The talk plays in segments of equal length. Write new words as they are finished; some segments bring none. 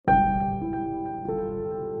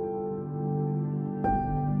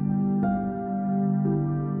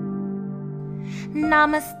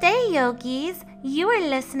Namaste, yogis. You are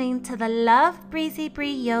listening to the Love Breezy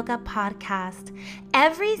Bree Yoga podcast.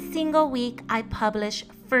 Every single week, I publish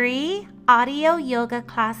free audio yoga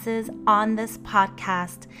classes on this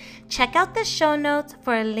podcast. Check out the show notes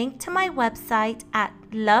for a link to my website at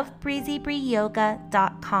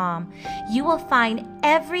lovebreezybreeyoga.com. You will find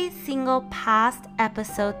every single past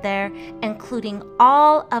episode there, including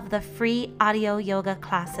all of the free audio yoga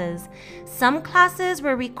classes. Some classes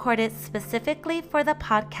were recorded specifically for the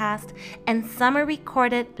podcast, and some are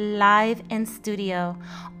recorded live in studio.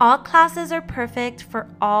 All classes are perfect for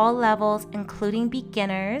all levels, including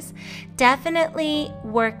beginners. Definitely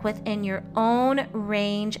work within your own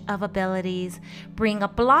range of abilities. Bring a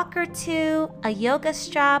block or two, a yoga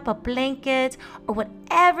strap, a blanket, or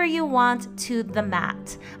whatever you want to the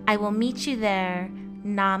mat. I will meet you there.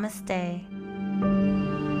 Namaste.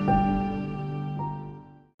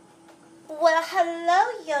 Well,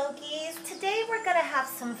 hello, yogis. Today we're going to have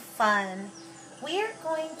some fun. We are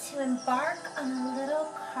going to embark on a little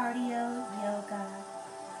cardio yoga.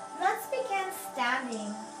 Let's begin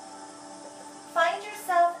standing. Find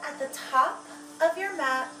yourself at the top of your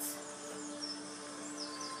mat.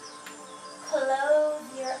 Close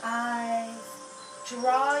your eyes.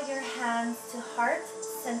 Draw your hands to heart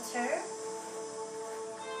center.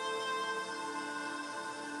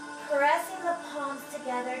 Pressing the palms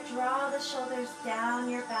together, draw the shoulders down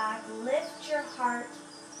your back. Lift your heart.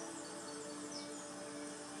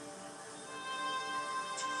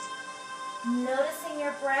 Noticing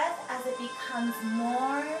your breath as it becomes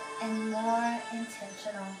more and more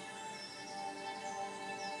intentional.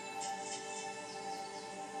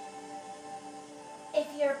 If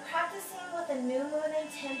you're practicing with a new moon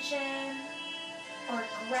intention or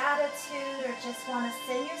gratitude or just want to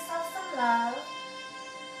send yourself some love,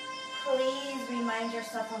 please remind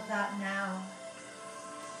yourself of that now.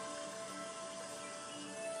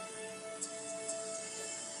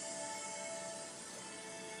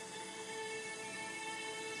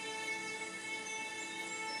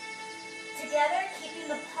 Together, keeping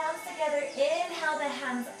the palms together, inhale the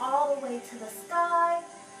hands all the way to the sky.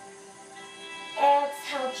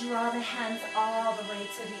 Exhale, draw the hands all the way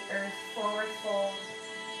to the earth, forward fold.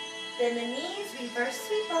 Bend the knees, reverse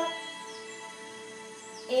sweep up.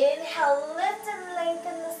 Inhale, lift and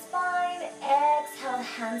lengthen the spine. Exhale,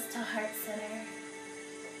 hands to heart center.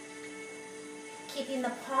 Keeping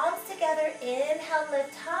the palms together, inhale,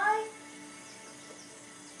 lift high.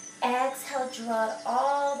 Exhale, draw it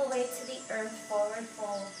all the way to the earth, forward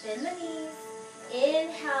fold. Bend the knees.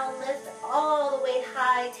 Inhale, lift all the way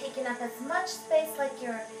high, taking up as much space like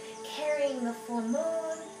you're carrying the full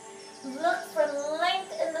moon. Look for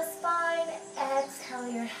length in the spine. Exhale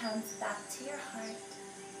your hands back to your heart.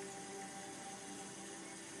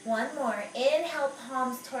 One more. Inhale,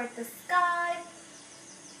 palms toward the sky.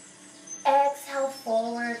 Exhale,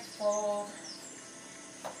 forward fold.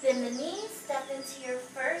 Bend the knees, step into your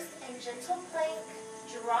first and gentle plank.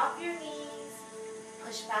 Drop your knees.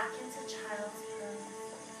 Push back into child's pose.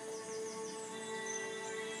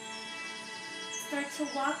 Start to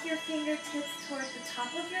walk your fingertips toward the top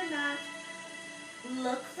of your mat.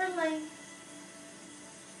 Look for length.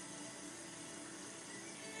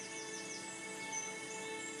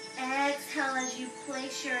 Exhale as you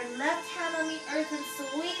place your left hand on the earth and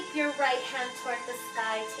sweep your right hand toward the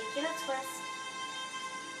sky, taking a twist.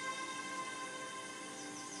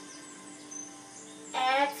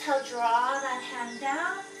 Exhale, draw that hand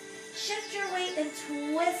down. Shift your weight and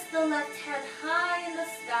twist the left hand high in the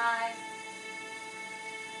sky.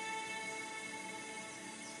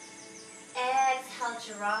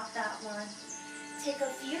 Exhale, drop that one. Take a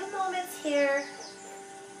few moments here.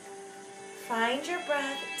 Find your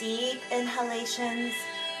breath, deep inhalations,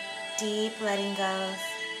 deep letting goes.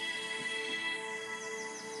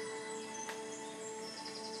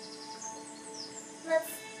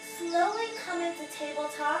 Let's slowly come into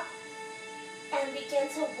tabletop and begin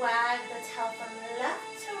to wag the tail from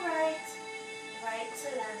left to right, right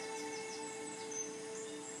to left.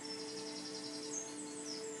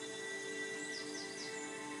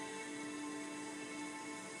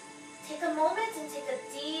 Take a moment and take a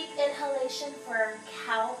deep inhalation for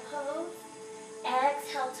cow pose.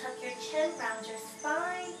 Exhale, tuck your chin, round your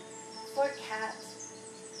spine for cat.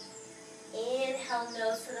 Inhale,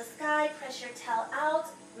 nose to the sky, press your tail out,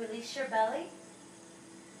 release your belly.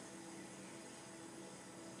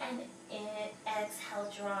 And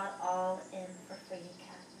exhale, draw it all in for free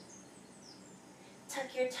cat.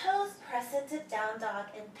 Tuck your toes, press into down dog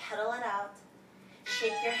and pedal it out.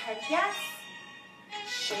 Shake your head yes.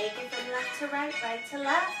 Shake it from left to right, right to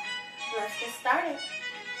left. Let's get started.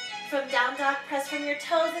 From down dog, press from your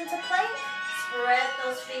toes into plank. Spread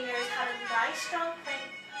those fingers, have a nice strong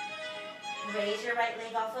plank. Raise your right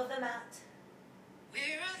leg off of the mat.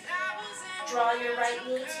 Draw your right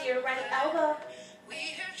knee to your right elbow.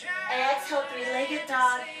 Exhale, three-legged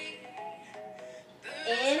dog.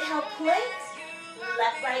 Inhale, plank.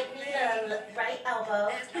 Left right knee to right elbow.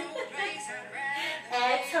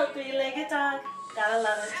 Exhale, three-legged dog. Gotta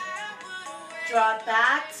love it. Draw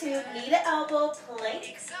back to knee to elbow,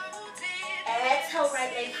 plank. Exhale,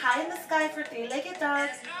 right leg high in the sky for three-legged dog.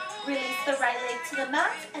 Release the right leg to the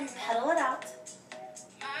mat and pedal it out.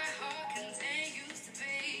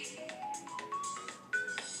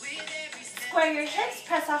 Square your hips,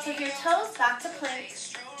 press off of your toes, back to plank.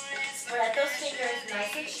 Spread those fingers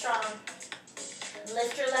nice and strong.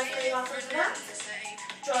 Lift your left leg off of the mat.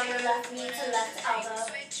 Draw your left knee to left elbow.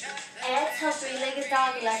 Exhale, three-legged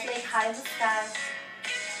dog, left leg high in the sky.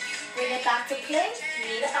 Bring it back to plank,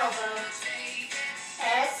 knee to elbow.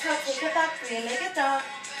 Exhale, take it back, three-legged dog.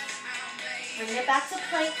 Bring it back to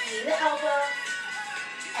plank, knee to elbow.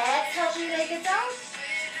 Exhale, three-legged dog.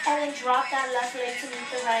 And then drop that left leg to meet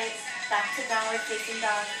the right. Back to downward facing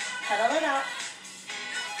dog. Pedal it out.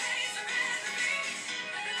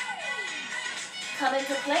 Come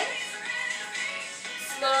into plank.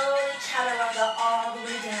 Slowly chaturanga all the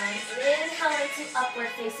way down. Inhale into upward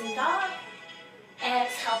facing dog.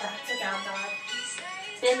 Exhale back to down dog.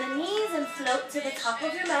 Bend the knees and float to the top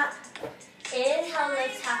of your mat. Inhale,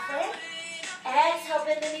 legs halfway. Exhale,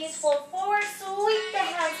 bend the knees, fold forward. Sweep the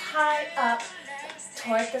hands high up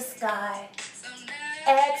toward the sky.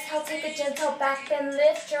 Exhale, take a gentle back bend,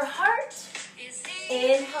 lift your heart.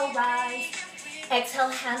 Inhale, rise. Exhale,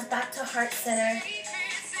 hands back to heart center.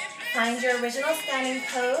 Find your original standing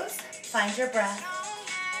pose. Find your breath.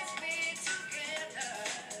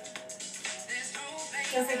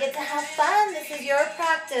 Don't forget to have fun. This is your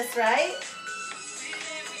practice, right?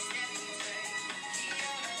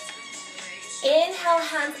 Inhale,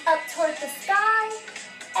 hands up toward the sky.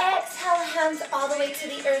 Exhale, hands all the way to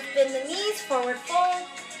the earth. Bend the knees, forward fold.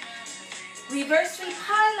 Reverse sweep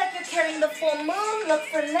high like you're carrying the full moon. Look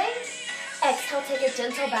for length. Exhale, take a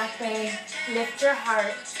gentle back bend. Lift your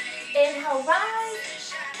heart. Inhale,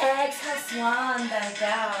 rise. Exhale, swan dive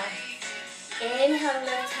down. Inhale,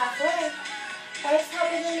 lift halfway. Exhale,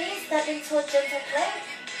 bend the knees, step into a gentle plank.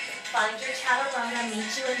 Find your chaturanga, meet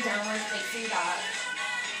you in downward facing dog.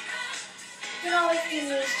 You can always do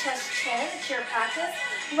knees, chest, chin. It's your practice.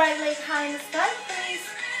 Right leg high in the sky, please.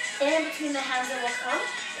 In between the hands and we'll come.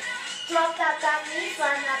 Drop that back knee,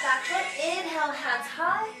 flatten that back foot. Inhale, hands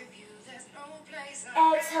high.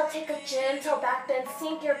 Exhale, take a gentle back bend.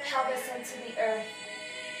 Sink your pelvis into the earth.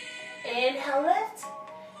 Inhale, lift.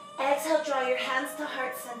 Exhale, draw your hands to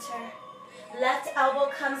heart center. Left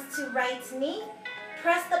elbow comes to right knee.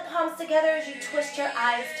 Press the palms together as you twist your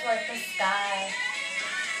eyes toward the sky.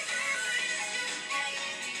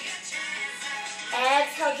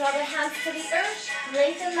 Exhale, draw the hands to the earth.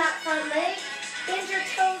 Lengthen that front leg. Bend your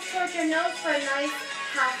toes towards your nose for a nice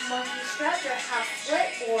half monkey stretch or half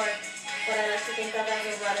split, or what I like to think of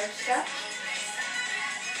as a rudder stretch.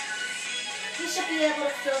 You should be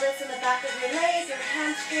able to feel this in the back of your leg, your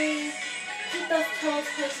hamstring. Keep those toes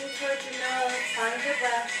pointing towards your nose. Find your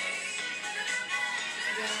breath.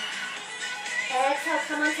 Yeah. Exhale,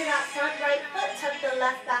 come onto that front right foot. Tuck the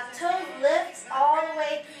left back toe. Lift all the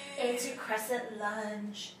way into crescent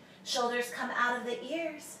lunge. Shoulders come out of the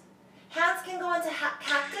ears. Hands can go into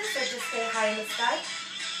cactus or just stay high in the sky.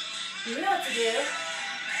 You know what to do.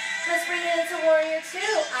 Let's bring it into warrior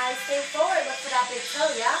two. Eyes stay forward. Look for that big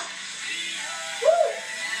toe, yeah? Woo!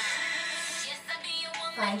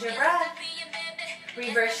 Find your breath.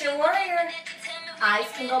 Reverse your warrior. Eyes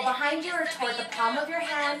can go behind you or toward the palm of your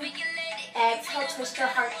hand. Exhale, twist your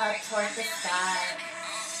heart up toward the sky.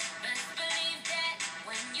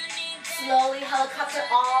 Slowly helicopter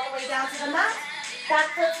all the way down to the mat.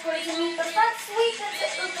 Back foot's going to meet the front. Sweep into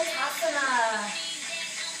Utkatasana.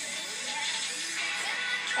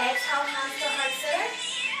 Exhale, hands to heart center.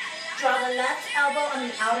 Draw the left elbow on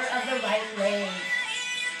the outer of the right leg.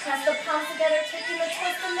 Press the palms together, taking the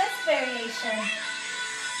twist in this variation.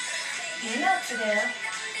 You know what to do.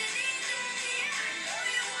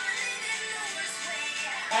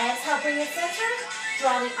 Exhale, bring it center.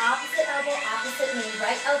 Draw the opposite elbow, opposite knee.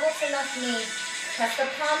 Right elbow to left knee. Press the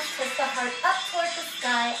palms, twist the heart up toward the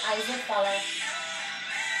sky. Eyes will follow.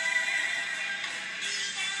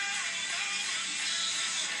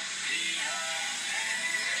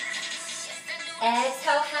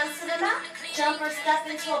 Exhale, hands to the mat. Jump or step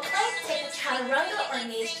into a plank. Take a chaturanga or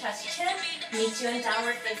knees, chest, chin. Meet you in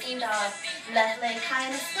downward facing dog. Left leg high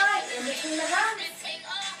in the sky, in between the hands.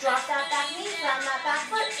 Drop that back knee, flatten that back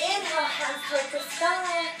foot. Inhale, hands toward the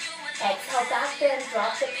sky. Exhale, back bend.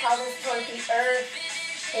 Drop the pelvis toward the earth.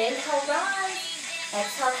 Inhale, rise.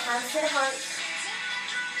 Exhale, hands to the heart.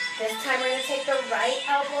 This time we're going to take the right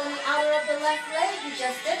elbow in the outer of the left leg. You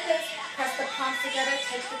just did this. Press the palms together,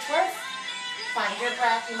 take the twist. Find your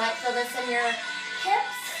breath. You might feel this in your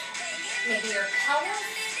hips, maybe your pelvis.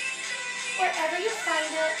 Wherever you find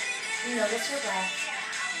it, notice your breath.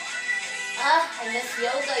 I miss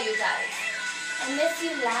yoga, you guys. I miss you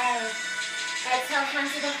live. Exhale,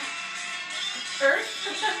 hands to the earth.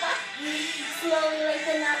 Slowly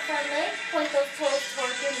lengthen that front leg. Point those toes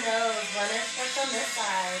towards your nose. Runner stretch on this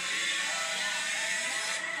side.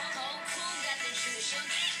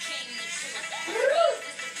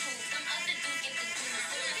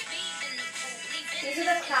 These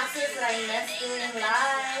are the classes that I miss doing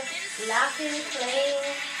live, laughing,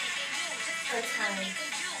 playing, for time.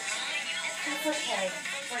 That's okay.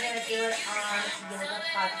 We're going to do it on Yoga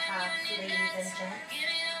Podcast, ladies and gents.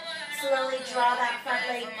 Slowly draw that front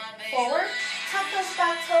leg forward. Tuck those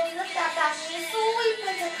back toes, lift that back knee, sweep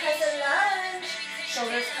into crescent lunge.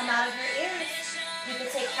 Shoulders come out of your ears. You can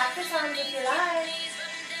take cactus arms if you like.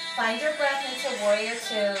 Find your breath into Warrior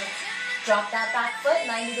Two. Drop that back foot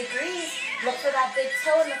 90 degrees. Look for that big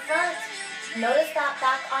toe in the front. Notice that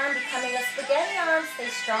back arm becoming a spaghetti arm. Stay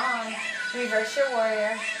strong. Reverse your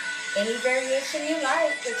warrior. Any variation you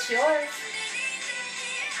like, it's yours.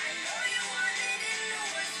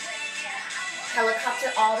 Helicopter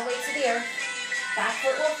all the way to the earth. Back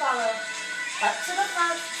foot will follow. Up to the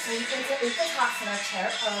front. Sweep into Utkatasana, chair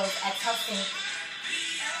pose. Exhale, sink.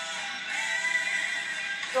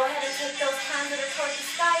 Go ahead and take those hands that are towards the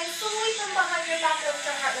sky and sweep them behind your back. Lift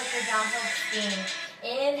your heart, lift your downhill spin.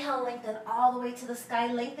 Inhale, lengthen all the way to the sky.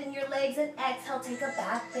 Lengthen your legs and exhale, take a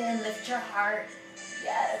back bend. Lift your heart.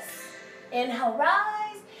 Yes. Inhale,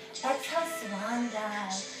 rise. Exhale, swan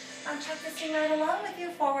dive. I'm practicing right along with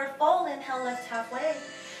you. Forward fold. Inhale, lift halfway.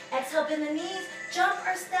 Exhale, bend the knees. Jump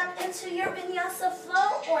or step into your vinyasa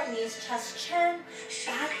flow or knees, chest, chin.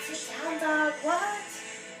 Back to down dog. What?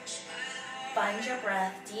 Find your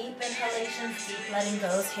breath. Deep inhalations, deep letting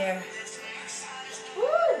goes here. Woo!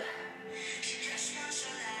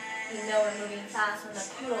 You know we're moving fast when the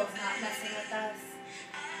poodle's not messing with us.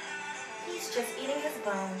 He's just eating his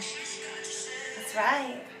bone. That's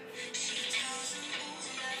right.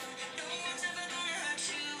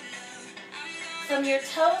 From your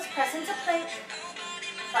toes, press into plank.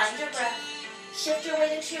 Find your breath. Shift your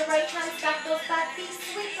weight into your right hand, stack those back feet,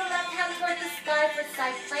 sweep the left hand toward the sky for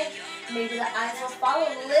side plank. Maybe the eyes will follow.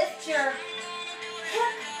 Lift your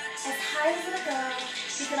hip as high as it'll go.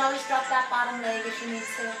 You can always drop that bottom leg if you need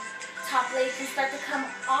to. Top leg can start to come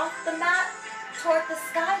off the mat toward the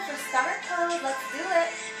sky for stomach pose. Let's do it.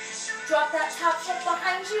 Drop that top hip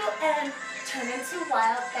behind you and turn into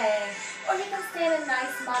wild thing. Or you can stay in a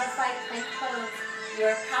nice modified plank pose.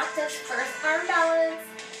 Your practice, first arm balance.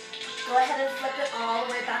 Go ahead and flip it all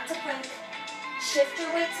the way back to plank. Shift your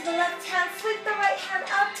weight to the left hand, sweep the right hand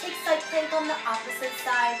up, take side plank on the opposite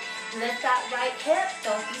side. Lift that right hip,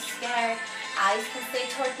 don't be scared. Eyes can stay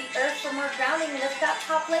toward the earth for more grounding. Lift that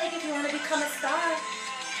top leg if you want to become a star.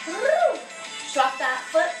 Woo! Drop that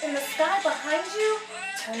foot in the sky behind you,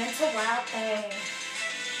 turn into wild thing.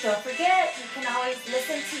 Don't forget, you can always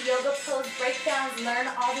listen to yoga pose breakdowns, learn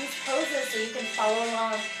all these poses so you can follow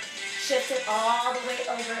along. Shift it all the way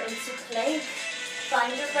over into plank.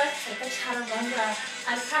 Find your breath, take a chaturanga.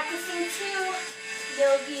 I'm practicing too,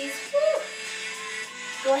 yogis. Woo.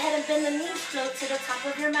 Go ahead and bend the knees, float to the top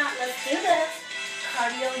of your mat. Let's do this.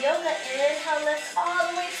 Cardio yoga. Inhale, lift all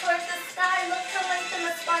the way towards the sky. Look to lengthen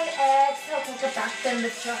the spine. Exhale, take a back bend,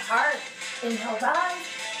 lift your heart. Inhale, rise.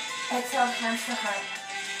 Exhale, hands to heart.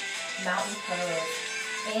 Mountain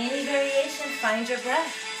pose. Any variation, find your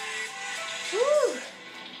breath. Woo.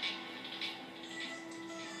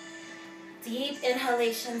 Deep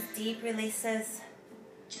inhalations, deep releases.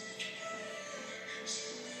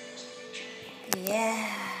 Yeah.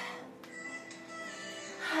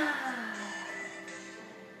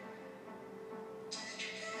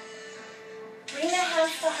 Bring the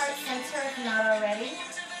hands to heart center if not already.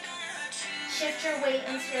 Shift your weight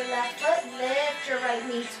into your left foot. Lift your right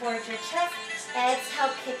knee towards your chest.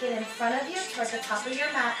 Exhale, kick it in front of you towards the top of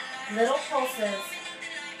your mat. Little pulses.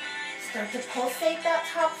 Start to pulsate that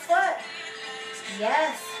top foot.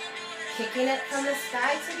 Yes. Kicking it from the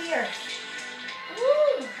sky to the earth.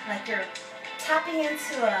 Woo! Like you're tapping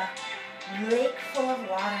into a lake full of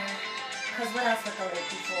water. Because what else would the lake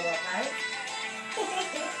be full of, right?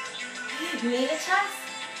 Knee to chest.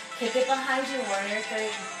 Kick it behind you, warrior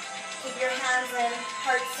three. Keep your hands in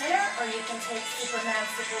heart center, or you can take Superman,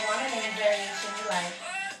 Superwoman, any variation you like.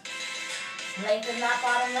 Lengthen that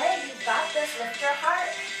bottom leg. You've got this. Lift your heart.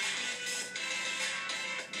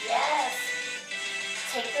 Yes.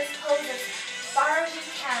 Take this pose as far as you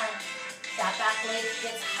can. That back leg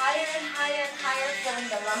gets higher and higher and higher, filling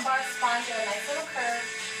the lumbar spine to a nice little curve.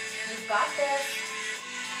 You've got this.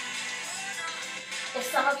 If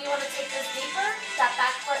some of you want to take this deeper, that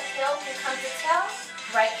back foot heel can come to tail.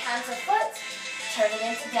 Right hand to foot. Turn it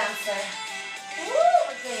into dancer. Woo,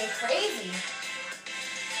 we're getting crazy.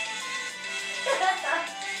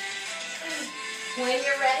 When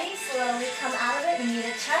you're ready, slowly come out of it, knee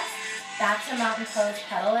to chest, back to mountain pose,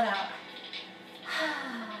 pedal it out.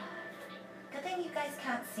 Good thing you guys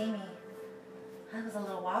can't see me. I was a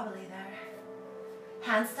little wobbly there.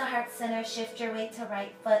 Hands to heart center, shift your weight to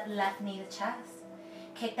right foot, left knee to chest.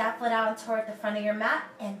 Kick that foot out toward the front of your mat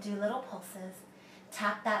and do little pulses.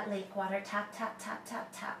 Tap that lake water, tap, tap, tap,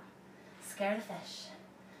 tap, tap. Scare the fish.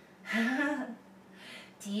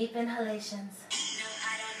 Deep inhalations.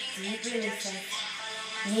 Deep releases.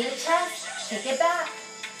 Knee to chest, kick it back.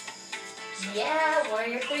 Yeah,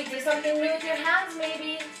 warrior 3, do something new with your hands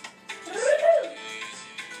maybe.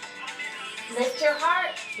 Lift your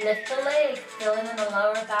heart, lift the leg, fill in the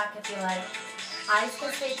lower back if you like. Eyes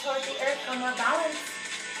can stay toward the earth for more balance.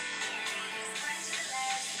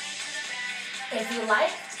 If you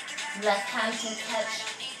like, left hand can catch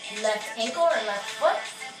left ankle or left foot.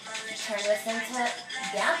 Turn this into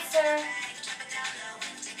dancer.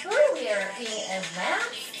 Ooh, we are being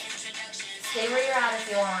advanced. Stay where you're at if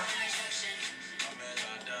you want.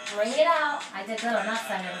 Bring it out. I did good on that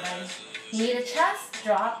side, everybody. Knee to chest,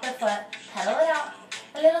 drop the foot, pedal it out.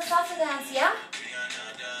 A little salsa dance, yeah?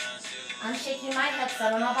 I'm shaking my hips, I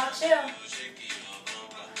don't know about you.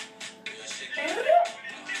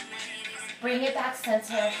 Bring it back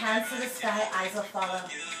center, hands to the sky, eyes will follow.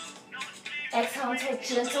 Exhale, take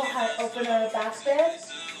gentle heart opener back bend.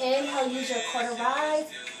 Inhale, use your core to rise.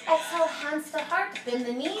 Exhale, hands to heart, bend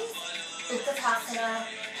the knees. Utkatasana.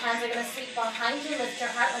 Hands are going to sweep behind you, lift your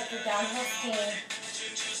heart like you're downhill skiing.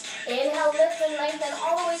 Inhale, lift and lengthen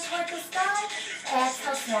all the way toward the sky.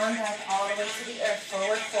 Exhale, swan dive all the way to the earth,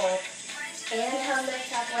 forward fold. Inhale, lift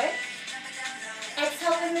halfway.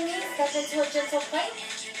 Exhale, bend the knees, step into a gentle plank.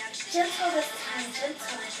 Gentle this time,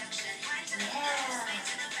 gentle. Yeah.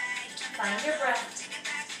 Find your breath.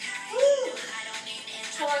 Woo.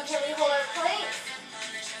 Come on, can we hold our plank?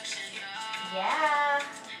 Yeah.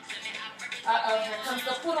 Uh-oh, here comes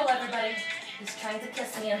the poodle, everybody. He's trying to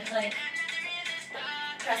kiss me in plank.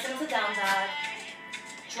 Press into down dog.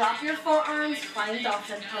 Drop your forearms, find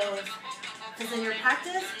dolphin pose. Because in your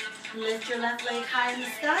practice, lift your left leg high in the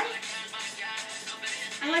sky.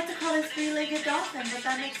 I like to call it three-legged dolphin, but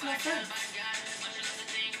that makes no sense.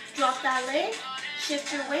 Drop that leg,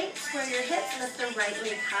 shift your weight, square your hips, lift the right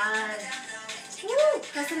leg high. Woo!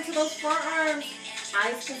 Press into those forearms.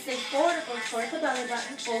 Eyes can stay forward or go toward the belly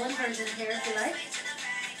button. Full inversion here if you like.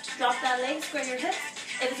 Drop that leg, square your hips.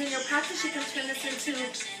 If it's in your practice, you can turn this into,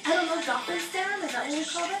 I don't know, dolphin stand? Is that what we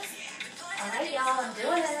call this? Alright, y'all, I'm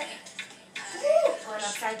doing it. Woo! Going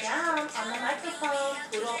upside down on the microphone.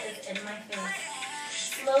 Poodle is in my face.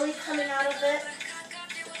 Slowly coming out of it.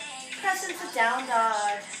 Press into down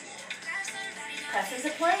dog. Press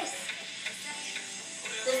into plank.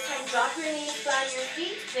 This time, drop your knees, flatten your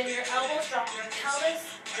feet, bend your elbows, drop your pelvis,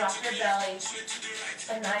 drop your belly.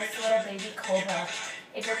 A nice little baby cobra.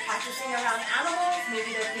 If you're practicing around animals,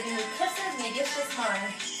 maybe they're giving you kisses, maybe it's just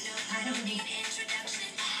mine.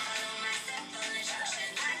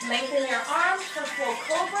 Lengthen your arms for full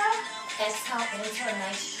cobra. Exhale into a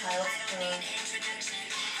nice child's pose.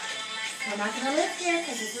 We're not going to lift here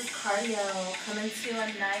because this is cardio. Come into a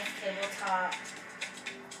nice tabletop.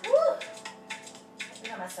 Woo! We're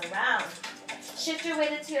going to mess around. Shift your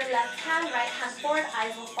weight into your left hand, right hand forward.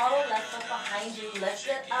 Eyes will follow, left foot behind you. Lift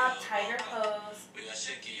it up, tiger pose.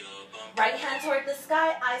 Right hand toward the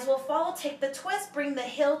sky, eyes will follow. Take the twist, bring the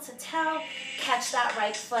heel to tail. Catch that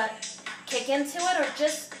right foot. Kick into it or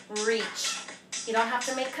just reach. You don't have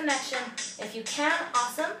to make connection. If you can,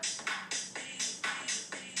 awesome.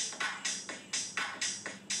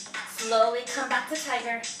 Slowly come back to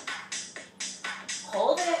tiger.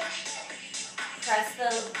 Hold it. Press the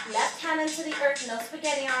left hand into the earth, no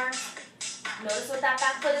spaghetti arms. Notice what that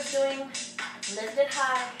back foot is doing. Lift it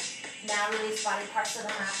high. Now release body parts to the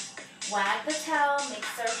mat. Wag the tail, make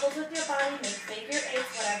circles with your body, make figure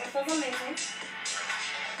eights, whatever feels amazing.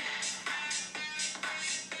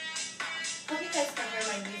 Hope you guys can hear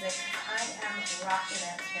my music. I am rocking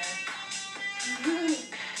it here.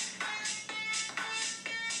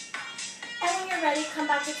 And when you're you're ready, come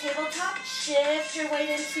back to tabletop. Shift your weight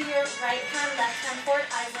into your right hand, left hand forward.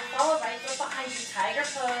 Eyes will follow, right foot behind you. Tiger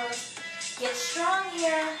pose. Get strong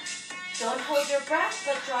here. Don't hold your breath,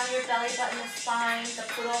 but draw your belly button to spine. The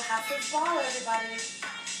poodle has his ball, everybody.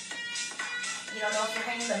 You don't know if you're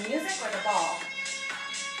hearing the music or the ball.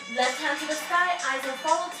 Left hand to the sky, eyes will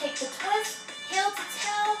follow. Take the twist, heel to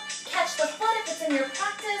tail. Catch the foot if it's in your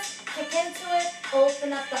practice. Kick into it.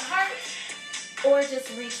 Open up the heart. Or just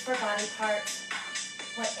reach for body parts.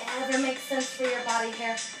 Whatever makes sense for your body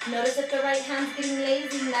here. Notice if the right hand's getting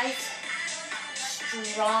lazy. Nice,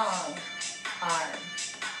 strong arm.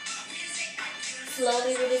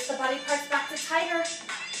 Slowly release the body parts back to tiger.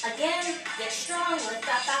 Again, get strong. Lift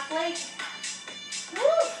that back leg.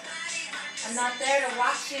 Woo! I'm not there to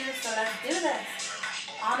watch you, so let's do this.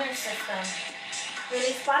 Honor system.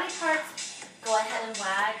 Release body parts. Go ahead and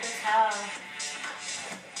wag the tail.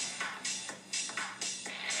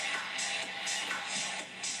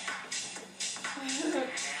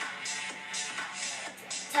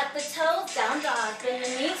 Tuck the toes, down dog. Bend the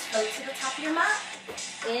knees, float to the top of your mat.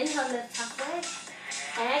 Inhale, lift halfway.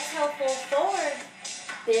 Exhale, fold forward.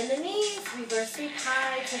 Bend the knees, reverse sweep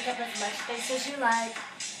high. Take up as much space as you like.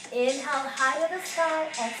 Inhale, high to the sky.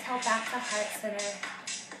 Exhale, back to heart center.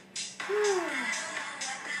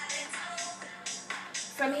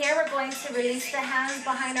 From here, we're going to release the hands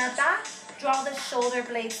behind our back. Draw the shoulder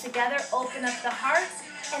blades together. Open up the heart.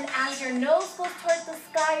 And as your nose goes towards the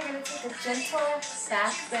sky, you're going to take a gentle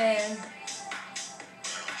back bend.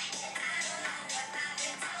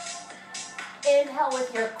 Inhale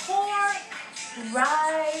with your core.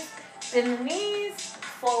 Rise. Bend the knees.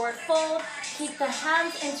 Forward fold. Keep the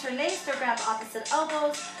hands interlaced or grab opposite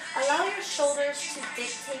elbows. Allow your shoulders to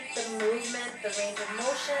dictate the movement, the range of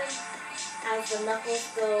motion, as the knuckles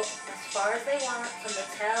go as far as they want, from the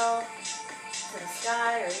tail to the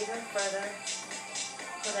sky or even further.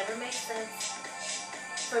 Whatever makes sense.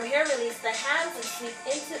 From here, release the hands and sweep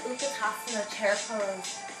into Utkatasana, chair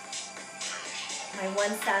pose. My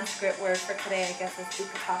one Sanskrit word for today, I guess, is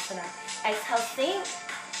Utkatasana. Exhale, sink.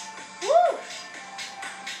 Woo!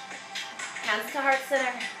 Hands to heart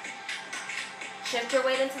center. Shift your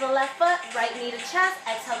weight into the left foot, right knee to chest.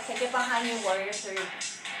 Exhale, kick it behind you, warrior three.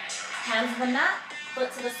 Hands to the mat,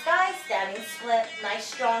 foot to the sky, standing split. Nice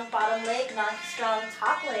strong bottom leg, nice strong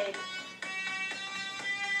top leg.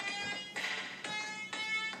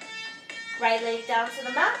 Right leg down to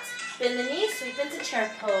the mat, bend the knees, sweep into chair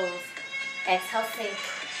pose. Exhale, sink.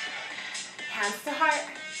 Hands to heart.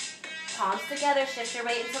 Palms together, shift your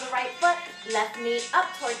weight into the right foot. Left knee up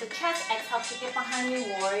towards the chest. Exhale, kick it behind you,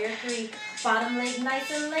 warrior three. Bottom leg nice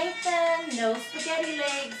and lengthened, no spaghetti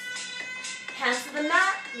legs. Hands to the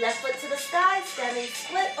mat, left foot to the sky, standing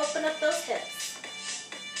split, open up those hips.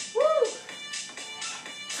 Woo!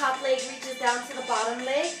 Top leg reaches down to the bottom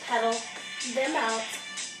leg, pedal them out.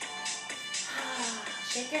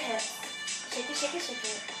 Shake your hips, shake it, shake it, shake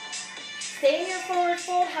it. Stay in your forward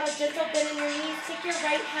fold, have a gentle bend in your knees. Take your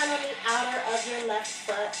right hand on the outer of your left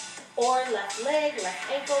foot or left leg,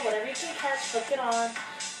 left ankle, whatever you can catch, hook it on.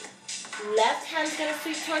 Left hand's gonna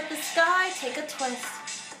sweep toward the sky, take a twist.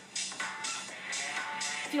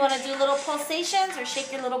 If you wanna do little pulsations or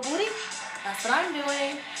shake your little booty, that's what I'm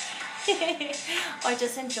doing. Or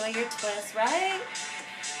just enjoy your twist, right?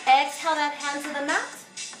 Exhale that hand to the mat.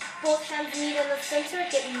 Both hands meet in the center,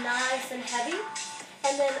 get nice and heavy.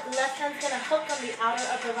 And then left hand's gonna hook on the outer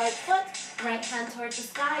of the right foot. Right hand towards the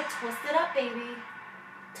sky. Twist it up, baby.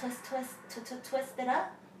 Twist, twist, twist it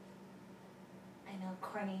up. I know,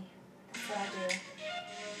 corny. That's what I do.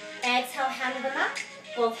 Exhale, hand to the mat.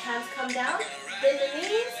 Both hands come down. Bend the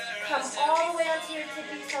knees. Come all the way onto your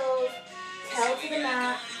tippy toes. Tail to the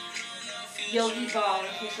mat. Yogi ball, in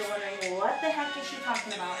case you're wondering, what the heck is she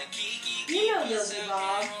talking about? You know yogi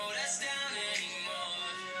ball.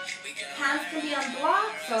 Hands can be on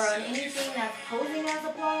blocks or on anything that's posing as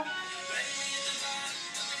a block.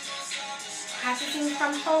 Practicing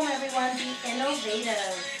from home, everyone. Be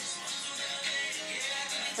innovative.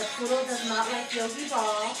 The poodle does not like yogi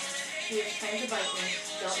ball. He is trying to bite me.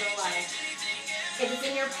 Don't know why. If it's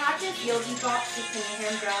in your practice, yogi ball, can you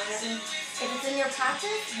hear him growling at me? If it's in your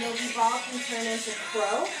practice, yogi ball can turn into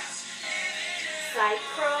crow, side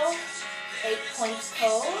crow, 8 points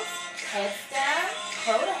pose, headstand,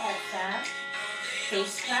 crow to headstand,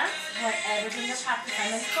 face plant, whatever's in your practice.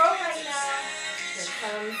 I'm in crow right now. Here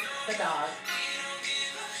comes the dog.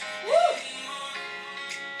 Woo!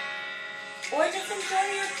 Or just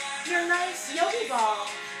enjoy your nice yogi ball.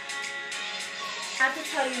 I have to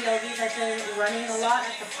tell you, yogis, I've been running a lot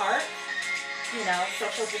at the park. You know,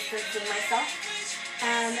 social distancing myself.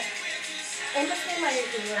 And in between my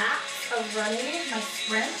laps, of running my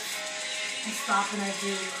sprints, I stop and I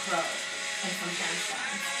do crow and some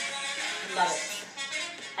handstands. Love it.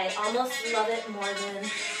 I almost love it more than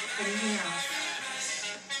anything else.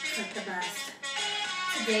 It's like the best.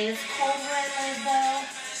 Today is cold where I live though.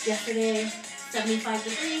 Yesterday, 75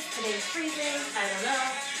 degrees. Today is freezing. I don't know.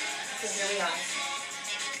 So here we are.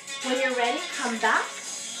 When you're ready, come back.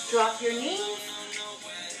 Drop your knees.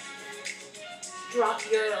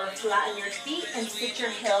 Flatten your feet and sit your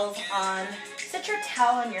heels on. Sit your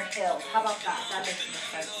towel on your heels. How about that? That makes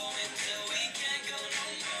more sense.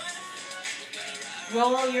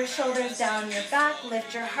 Roll your shoulders down your back.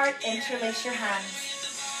 Lift your heart. Interlace your hands.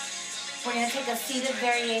 We're going to take a seated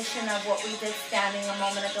variation of what we did standing a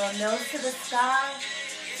moment ago. Nose to the sky.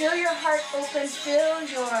 Feel your heart open. Feel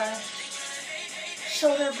your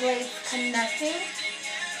shoulder blades connecting.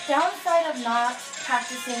 Downside of not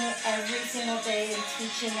practicing every single day and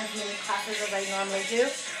teaching as many classes as I normally do,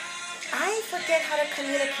 I forget how to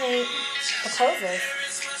communicate the poses.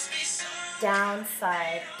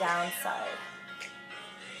 Downside, downside.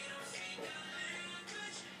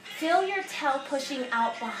 Feel your tail pushing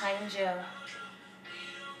out behind you.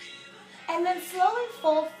 And then slowly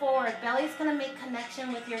fold forward. Belly's going to make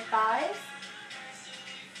connection with your thighs.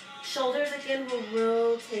 Shoulders again will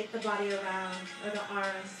rotate the body around, or the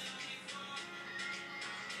arms.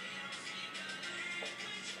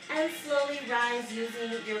 And slowly rise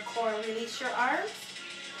using your core. Release your arms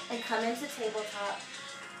and come into tabletop.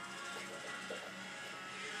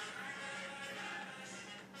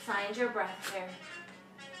 Find your breath here.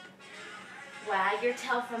 Wag your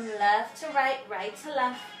tail from left to right, right to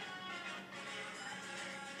left.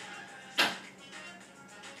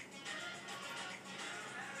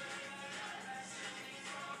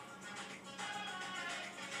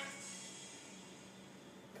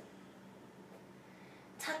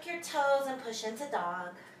 Tuck your toes and push into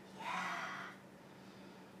dog. Yeah.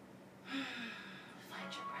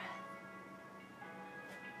 Find your breath.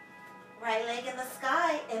 Right leg in the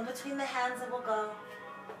sky, in between the hands it will go.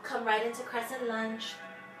 Come right into crescent lunge.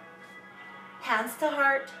 Hands to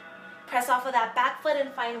heart. Press off of that back foot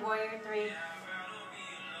and find warrior three.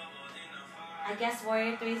 I guess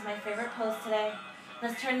warrior three is my favorite pose today.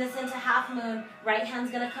 Let's turn this into half moon. Right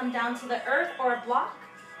hand's gonna come down to the earth or a block.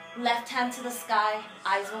 Left hand to the sky.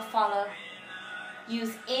 Eyes will follow.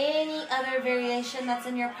 Use any other variation that's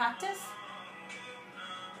in your practice.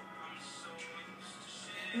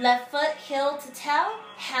 Left foot, heel to tail,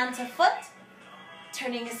 hand to foot.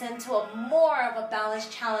 Turning this into a more of a balance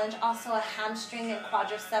challenge, also a hamstring and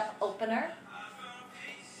quadricep opener.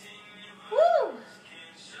 Woo!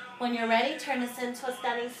 When you're ready, turn this into a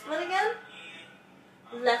standing split again.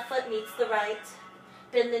 Left foot meets the right.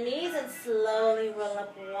 Bend the knees and slowly roll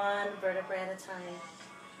up one vertebrae at a time.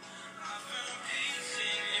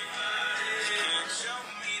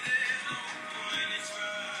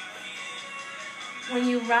 When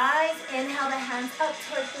you rise, inhale the hands up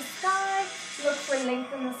towards the sky. Look for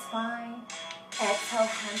length in the spine. Exhale,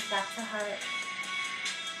 hands back to heart.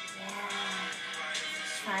 Yeah.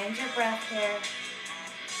 Find your breath here.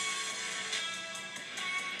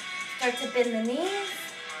 Start to bend the knees.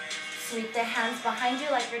 Sweep the hands behind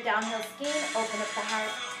you like you're downhill skiing. Open up the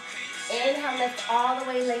heart. Inhale, lift all the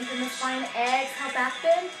way, lengthen the spine. Exhale, back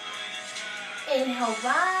bend. Inhale,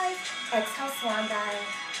 rise. Exhale, swan dive.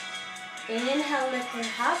 Inhale, lifting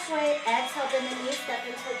halfway. Exhale, bend the knees, step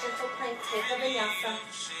into a gentle plank, take a vinyasa.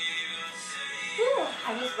 Whew,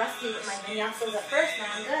 I was rusty with my vinyasas at first, now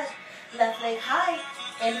I'm good. Left leg high,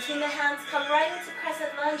 in between the hands, come right into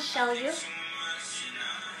crescent lunge, shell you.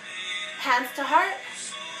 Hands to heart,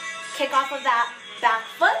 kick off of that back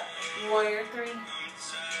foot, warrior three.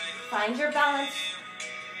 Find your balance.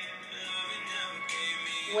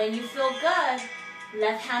 When you feel good,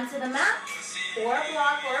 left hand to the mat, or a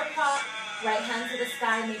block or a prop, right hand to the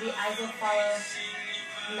sky, maybe eyes will follow.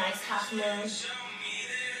 Nice half moon.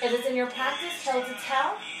 If it's in your practice, heel to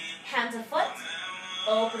tail, hand to foot,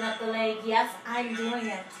 open up the leg. Yes, I'm doing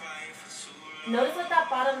it. Notice what that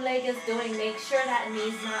bottom leg is doing. Make sure that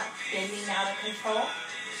knee's not bending out of control.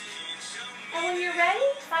 And when you're ready,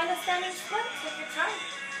 find a standing split. Take your time.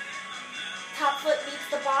 Top foot meets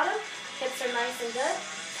the bottom. Hips are nice and good.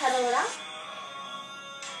 Pedal it out.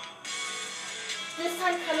 This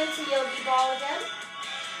time come into yogi ball again.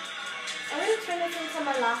 I'm going to turn this into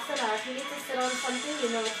malasana. If you need to sit on something,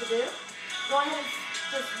 you know what to do. Go ahead and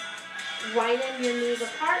just widen your knees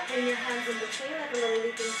apart. Bring your hands in between like a little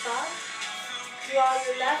leaping frog. Draw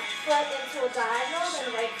your left foot into a diagonal,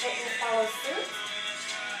 then right foot will follow suit.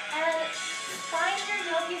 And find your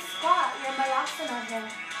yogi squat, your malasana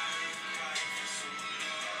here.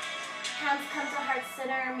 Hands come to heart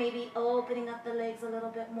center, maybe opening up the legs a little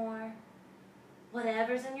bit more.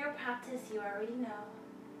 Whatever's in your practice, you already know.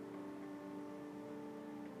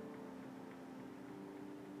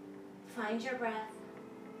 Find your breath.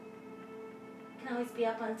 You can always be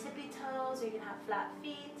up on tippy toes, or you can have flat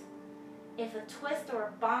feet. If a twist or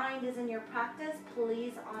a bind is in your practice,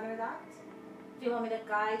 please honor that. If you want me to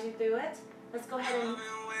guide you through it, let's go ahead and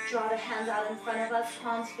draw the hands out in front of us,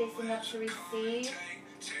 palms facing up to receive.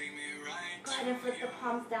 Go ahead and flip the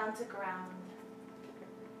palms down to ground.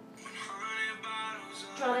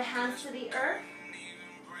 Draw the hands to the earth.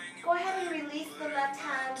 Go ahead and release the left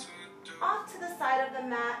hand off to the side of the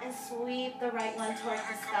mat and sweep the right one towards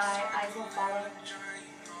the sky. Eyes will follow.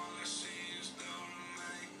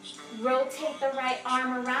 Rotate the right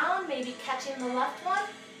arm around, maybe catching the left one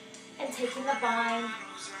and taking the bind.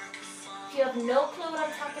 If you have no clue what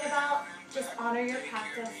I'm talking about, just honor your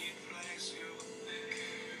practice.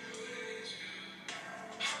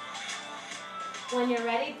 When you're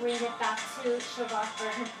ready, bring it back to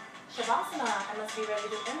Shavasana. I must be ready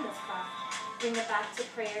to end this class. Bring it back to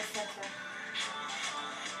prayer center.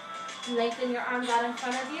 Lengthen your arms out in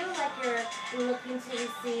front of you like you're looking to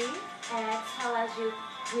receive. And exhale as you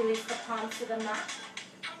release the palms to the mat.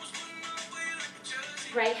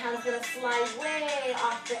 Right hand's going to slide way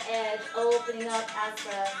off the edge, opening up as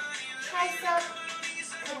the tricep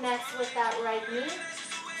connects with that right knee.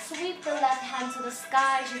 Sweep the left hand to the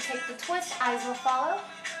sky as you take the twist. Eyes will follow.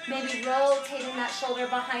 Maybe rotating that shoulder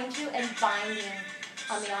behind you and binding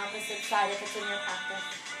on the opposite side if it's in your practice.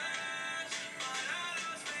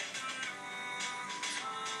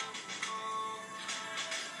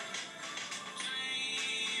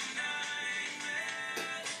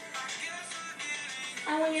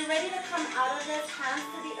 And when you're ready to come out of this, hands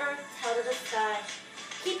to the earth, toe to the sky.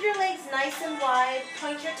 Keep your legs nice and wide.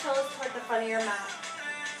 Point your toes toward the front of your mat.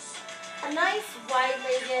 A nice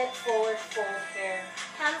wide-legged forward fold here.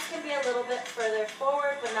 Hands can be a little bit further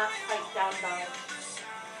forward, but not quite down dog.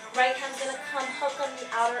 Right hand's going to come hook on the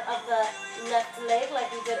outer of the left leg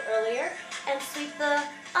like we did earlier, and sweep the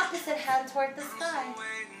opposite hand toward the sky.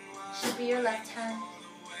 Should be your left hand.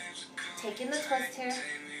 Taking the twist here.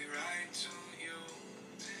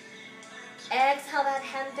 Exhale that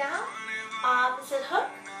hand down. Opposite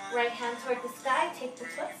hook. Right hand toward the sky. Take the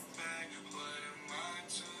twist.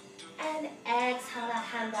 And exhale that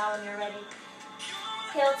hand down when you're ready.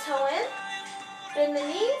 Heel toe in, bend the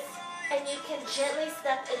knees, and you can gently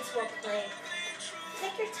step into a plank.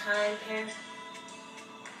 Take your time here.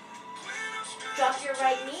 Drop your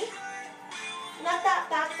right knee. Let that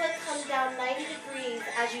back foot come down 90 degrees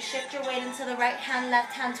as you shift your weight into the right hand,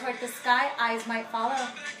 left hand toward the sky. Eyes might follow.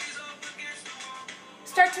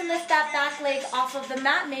 Start to lift that back leg off of the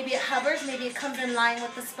mat. Maybe it hovers, maybe it comes in line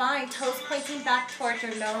with the spine. Toes pointing back towards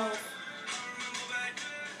your nose.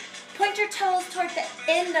 Point your toes toward the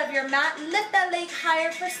end of your mat. Lift that leg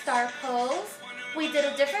higher for star pose. We did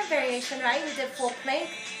a different variation, right? We did full plank,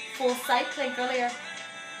 full side plank earlier.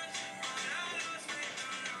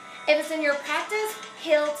 If it's in your practice,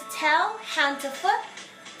 heel to tail, hand to foot.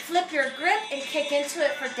 Flip your grip and kick into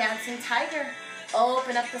it for dancing tiger.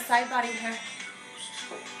 Open up the side body here.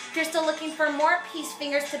 If you're still looking for more, peace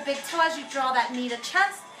fingers to big toe as you draw that knee to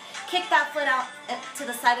chest. Kick that foot out to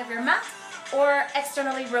the side of your mat, or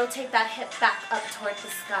externally rotate that hip back up toward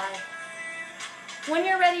the sky. When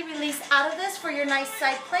you're ready, release out of this for your nice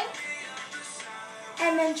side plank,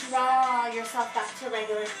 and then draw yourself back to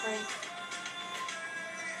regular plank.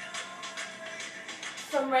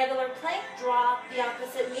 From regular plank, drop the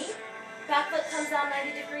opposite knee. Back foot comes down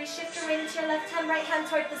 90 degrees. Shift your weight into your left hand, right hand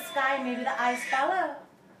toward the sky. Maybe the eyes follow.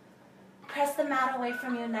 Press the mat away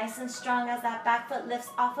from you nice and strong as that back foot lifts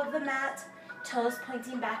off of the mat. Toes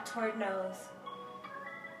pointing back toward nose.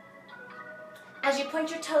 As you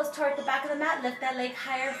point your toes toward the back of the mat, lift that leg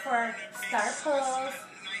higher for star pose.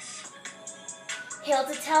 Heel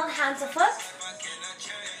to tail, hand to foot.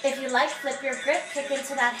 If you like, flip your grip, kick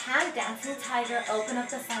into that hand, dancing tiger, open up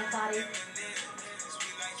the side body.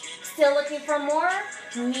 Still looking for more?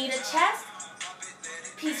 Knee to chest,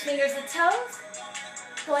 peace fingers to toes.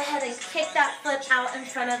 Go ahead and kick that foot out in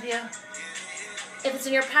front of you. If it's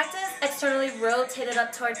in your practice, externally rotate it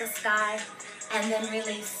up toward the sky and then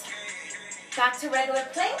release. Back to regular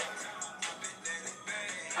plank.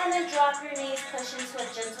 And then drop your knees, push into a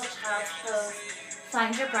gentle child's pose.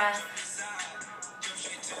 Find your breath.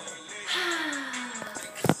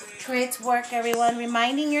 Great work, everyone.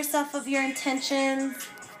 Reminding yourself of your intentions.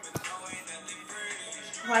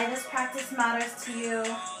 Why this practice matters to you.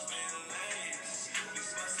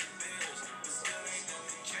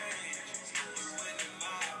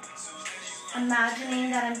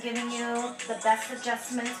 imagining that I'm giving you the best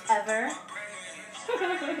adjustments ever.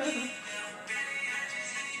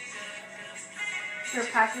 If you're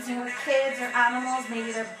practicing with kids or animals,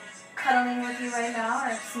 maybe they're cuddling with you right now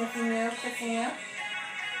or sniffing you, kissing you.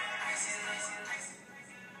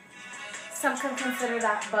 Some can consider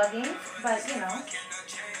that bugging, but you know,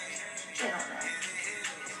 they don't know.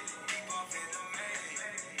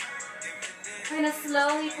 We're going to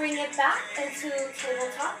slowly bring it back into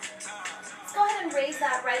tabletop. Let's go ahead and raise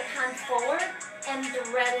that right hand forward and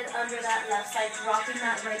thread it under that left side, dropping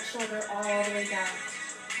that right shoulder all the way down.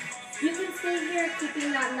 You can stay here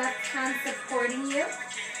keeping that left hand supporting you,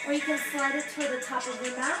 or you can slide it toward the top of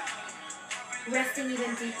your mat, resting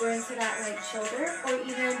even deeper into that right shoulder, or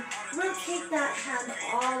even rotate that hand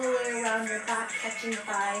all the way around your back, touching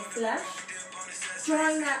thigh flesh.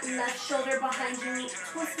 Drawing that left shoulder behind you,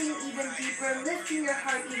 twisting even deeper, lifting your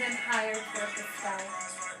heart even higher towards the sky.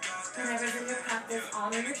 Whenever's in your practice,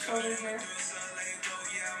 honor your shoulder here.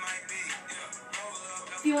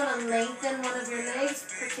 If you want to lengthen one of your legs,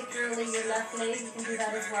 particularly your left leg, you can do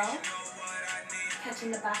that as well.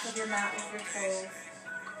 Catching the back of your mat with your toes.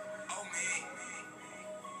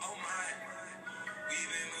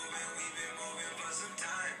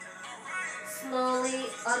 Slowly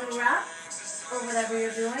unwrap or whatever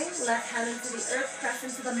you're doing. Left hand into the earth, press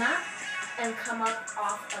into the mat, and come up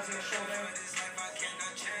off of your shoulder.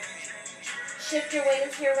 Shift your weight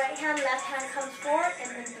into your right hand, left hand comes forward,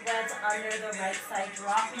 and then threads under the right side,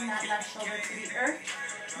 dropping that left shoulder to the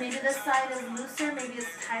earth. Maybe this side is looser, maybe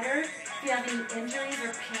it's tighter. If you have any injuries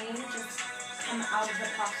or pain, just come out of the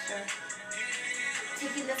posture.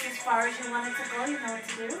 Taking this as far as you want it to go, you know what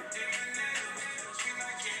to do.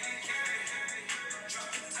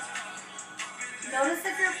 Notice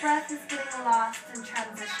if your breath is getting lost in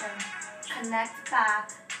transition. Connect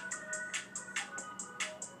back.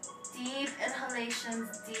 Deep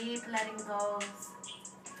inhalations, deep letting goes.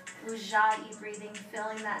 Ujjayi breathing,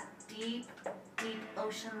 feeling that deep, deep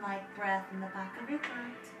ocean-like breath in the back of your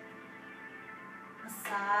throat.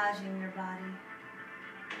 Massaging your body.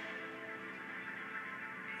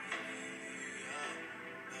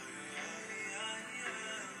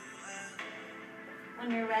 When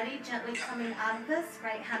you're ready, gently coming out of this,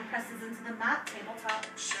 right hand presses into the mat, tabletop.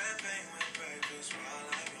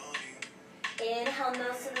 Inhale,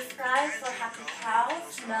 nose to the sky for happy cow,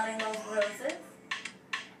 smelling those roses.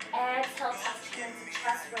 Exhale, touch chin to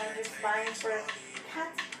chest, round your spine for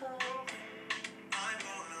cat's pose.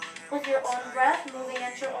 With your own breath, moving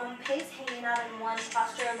at your own pace, hanging out in one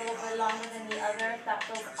posture a little bit longer than the other, if that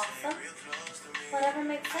feels awesome. Whatever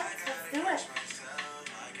makes sense, let's do it.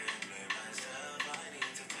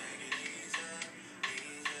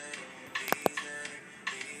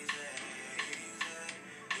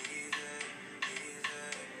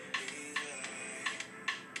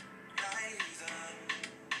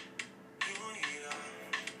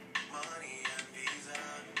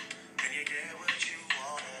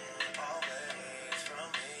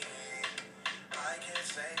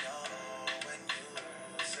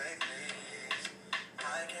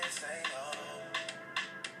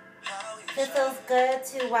 If it feels good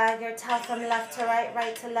to wag your tail from left to right,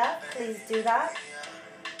 right to left, please do that.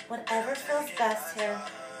 Whatever feels best here.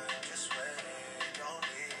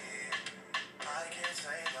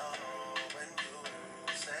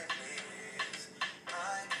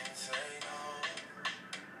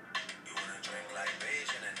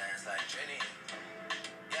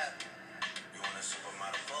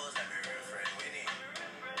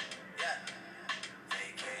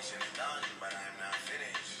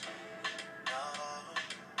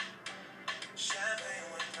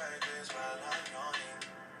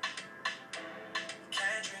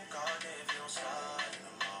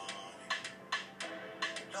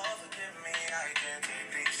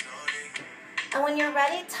 And when you're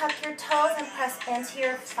ready, tuck your toes and press into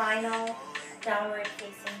your final downward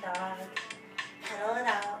facing dog. Pedal it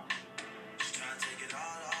out.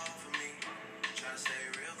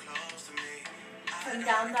 From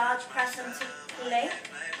down dog, press into plank.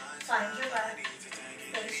 Find your breath.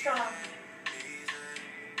 Stay strong.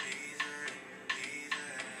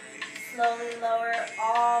 Slowly lower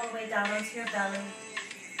all the way down onto your belly.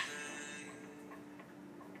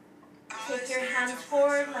 Take your hands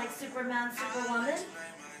forward like Superman, Superwoman.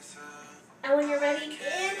 And when you're ready,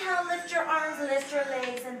 inhale, lift your arms, lift your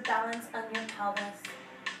legs, and balance on your pelvis.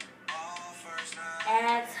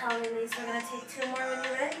 Exhale, release. We're going to take two more when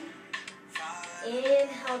you're ready.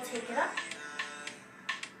 Inhale, take it up.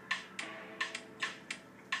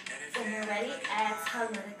 When you're ready, exhale,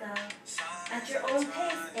 let it go. At your own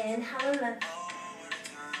pace, inhale and lift.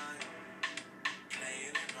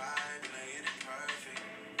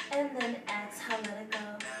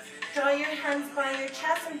 hands by your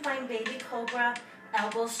chest and find baby cobra.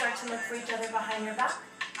 Elbows start to look for each other behind your back.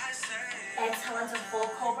 Exhale into full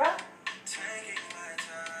cobra.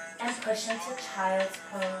 And push into child's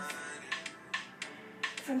pose.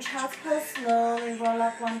 From child's pose, slowly roll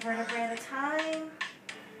up one vertebrae at a time.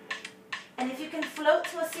 And if you can float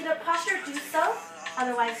to a seated posture, do so.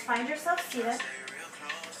 Otherwise, find yourself seated.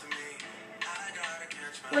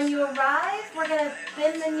 When you arrive, we're going to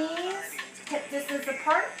bend the knees, hip distance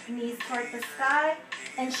apart, knees toward the sky,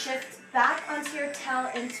 and shift back onto your tail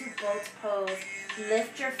into boat pose.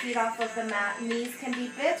 Lift your feet off of the mat. Knees can be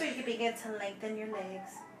bent, or you can begin to lengthen your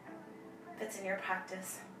legs. If it's in your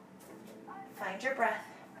practice. Find your breath.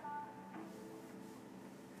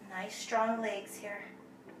 Nice strong legs here.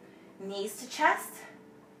 Knees to chest.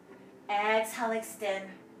 Exhale, extend.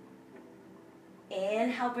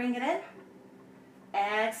 Inhale, bring it in.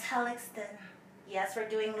 Exhale, extend. Yes, we're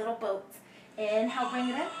doing little boats. Inhale, bring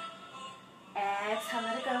it in. Exhale,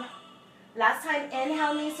 let it go. Last time,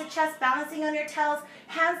 inhale, knees to chest, balancing on your tails.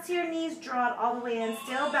 Hands to your knees, draw it all the way in,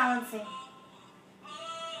 still balancing.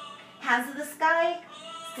 Hands to the sky,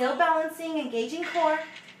 still balancing, engaging core.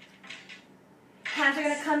 Hands are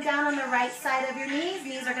going to come down on the right side of your knees.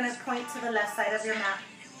 Knees are going to point to the left side of your mat.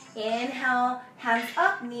 Inhale, hands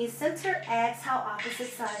up, knees center. Exhale,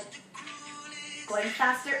 opposite side. Going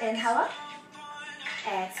faster, inhale up.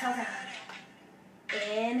 Exhale down.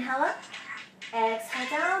 Inhale up. Exhale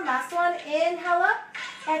down. Last one, inhale up.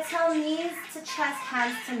 Exhale, knees to chest,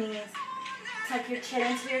 hands to knees. Tuck your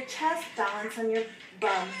chin into your chest, balance on your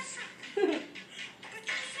bum.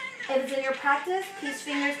 If it's in your practice, peace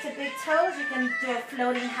fingers to big toes. You can do a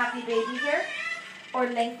floating happy baby here. Or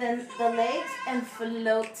lengthen the legs and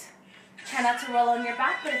float. Try not to roll on your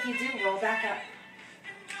back, but if you do, roll back up.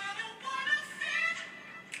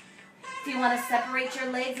 If you want to separate your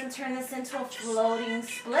legs and turn this into a floating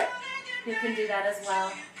split, you can do that as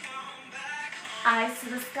well. Eyes to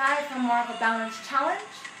the sky for more of a balanced challenge.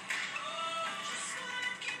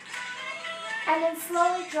 And then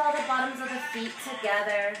slowly draw the bottoms of the feet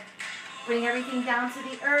together. Bring everything down to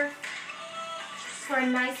the earth. For a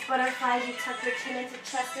nice butterfly, you tuck your chin into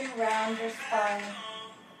chest and round your spine.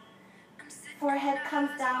 Forehead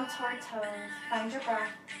comes down toward toes. Find your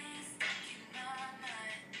breath.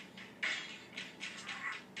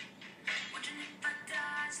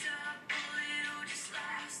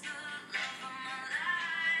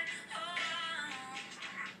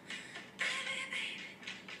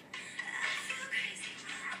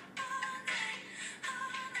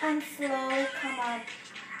 And slowly come up.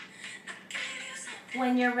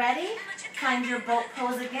 When you're ready, find your boat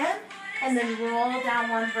pose again, and then roll down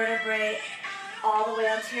one vertebrae all the way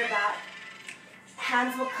onto your back.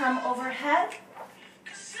 Hands will come overhead.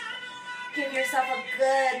 Give yourself a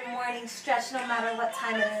good morning stretch no matter what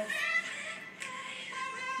time it is.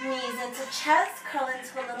 Knees into chest, curl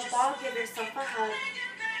into a little ball, give yourself a hug.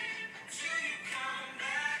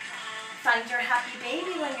 Find your happy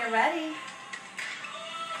baby when you're ready.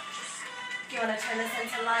 If you want to turn this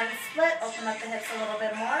into lying split, open up the hips a little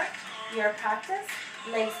bit more. Your practice.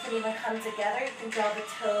 Legs can even come together. You can draw the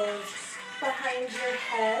toes behind your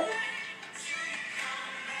head.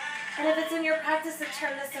 And if it's in your practice to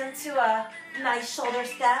turn this into a nice shoulder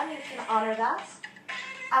stand, you can honor that.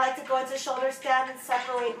 I like to go into shoulder stand and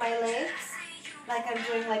separate my legs, like I'm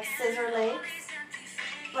doing like scissor legs.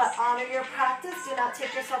 But honor your practice. Do not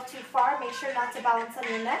take yourself too far. Make sure not to balance on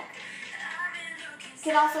your neck.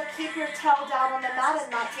 You can also keep your tail down on the mat and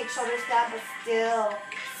not take shoulders down, but still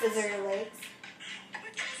scissor your legs.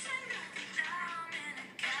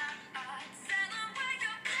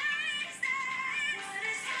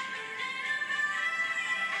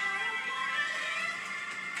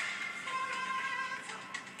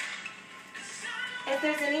 If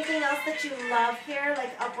there's anything else that you love here,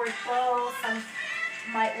 like upward bow, some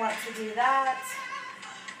might want to do that.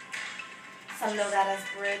 Some know that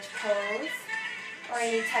as bridge pose, or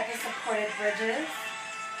any type of supported bridges.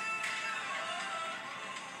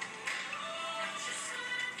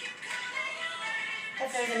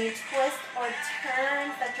 If there's any twists or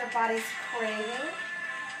turns that your body's craving,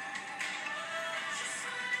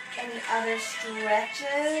 any other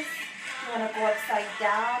stretches, you want to go upside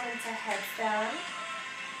down into headstand.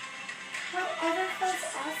 Whatever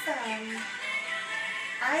feels awesome.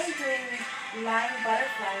 I'm doing lying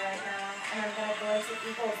butterfly right now, and I'm going to go into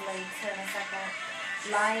eagle's legs here in a second.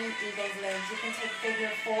 Lying eagle's legs. You can take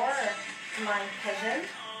figure 4 or lying pigeon.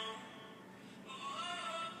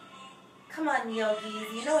 Come on, yogis,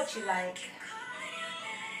 you know what you like.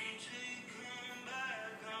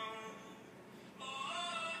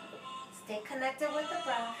 Stay connected with the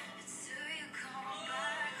breath.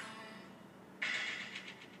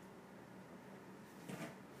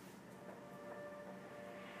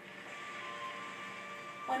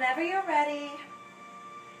 Whenever you're ready,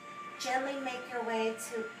 gently make your way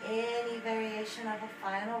to any variation of a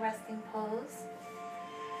final resting pose.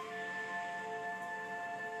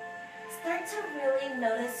 Start to really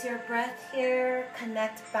notice your breath here.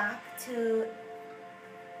 Connect back to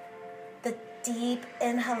the deep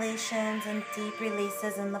inhalations and deep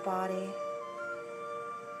releases in the body.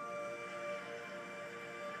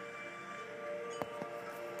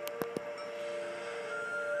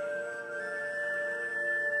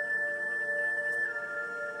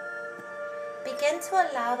 Begin to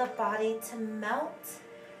allow the body to melt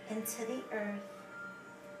into the earth.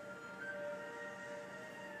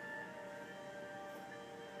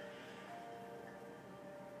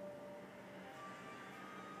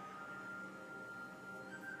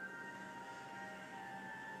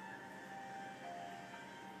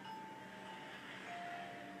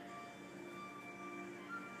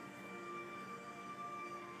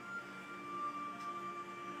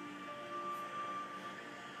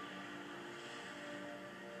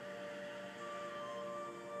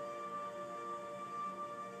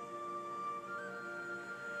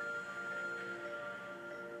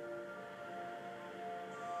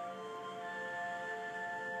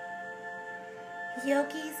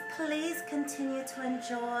 Yogis, please continue to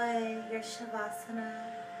enjoy your Shavasana.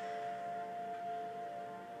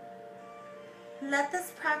 Let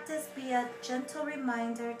this practice be a gentle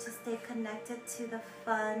reminder to stay connected to the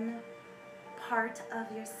fun part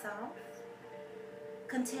of yourself.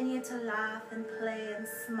 Continue to laugh and play and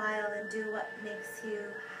smile and do what makes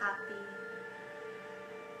you happy.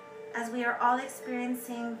 As we are all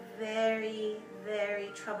experiencing very,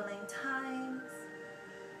 very troubling times,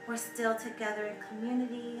 we're still together in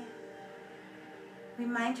community.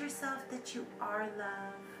 Remind yourself that you are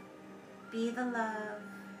love. Be the love.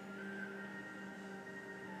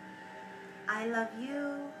 I love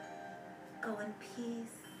you. Go in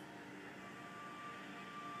peace.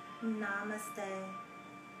 Namaste.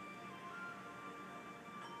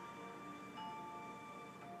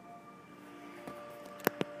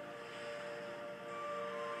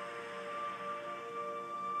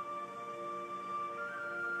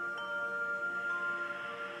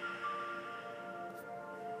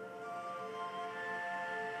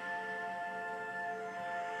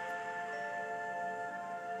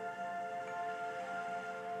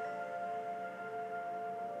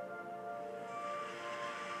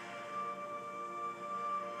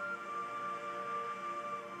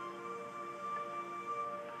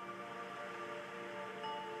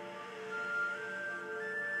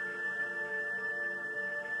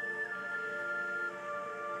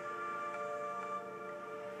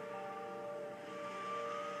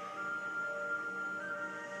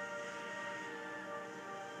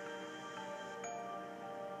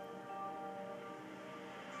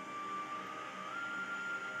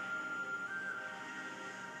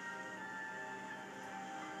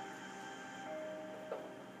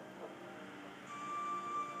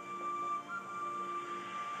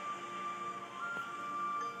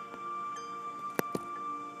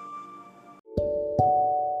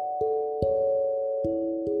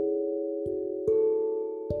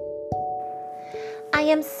 I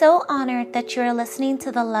am so honored that you are listening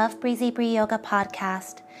to the Love Breezy Bree Yoga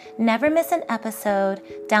podcast. Never miss an episode.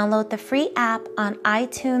 Download the free app on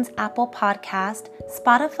iTunes, Apple Podcast,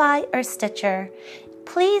 Spotify, or Stitcher.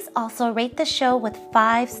 Please also rate the show with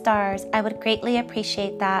 5 stars. I would greatly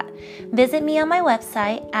appreciate that. Visit me on my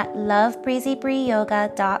website at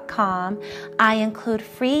lovebreezybreeyoga.com. I include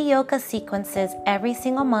free yoga sequences every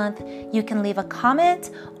single month. You can leave a comment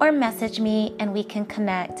or message me and we can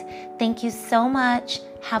connect. Thank you so much.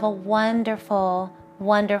 Have a wonderful,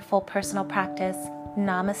 wonderful personal practice.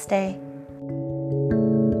 Namaste.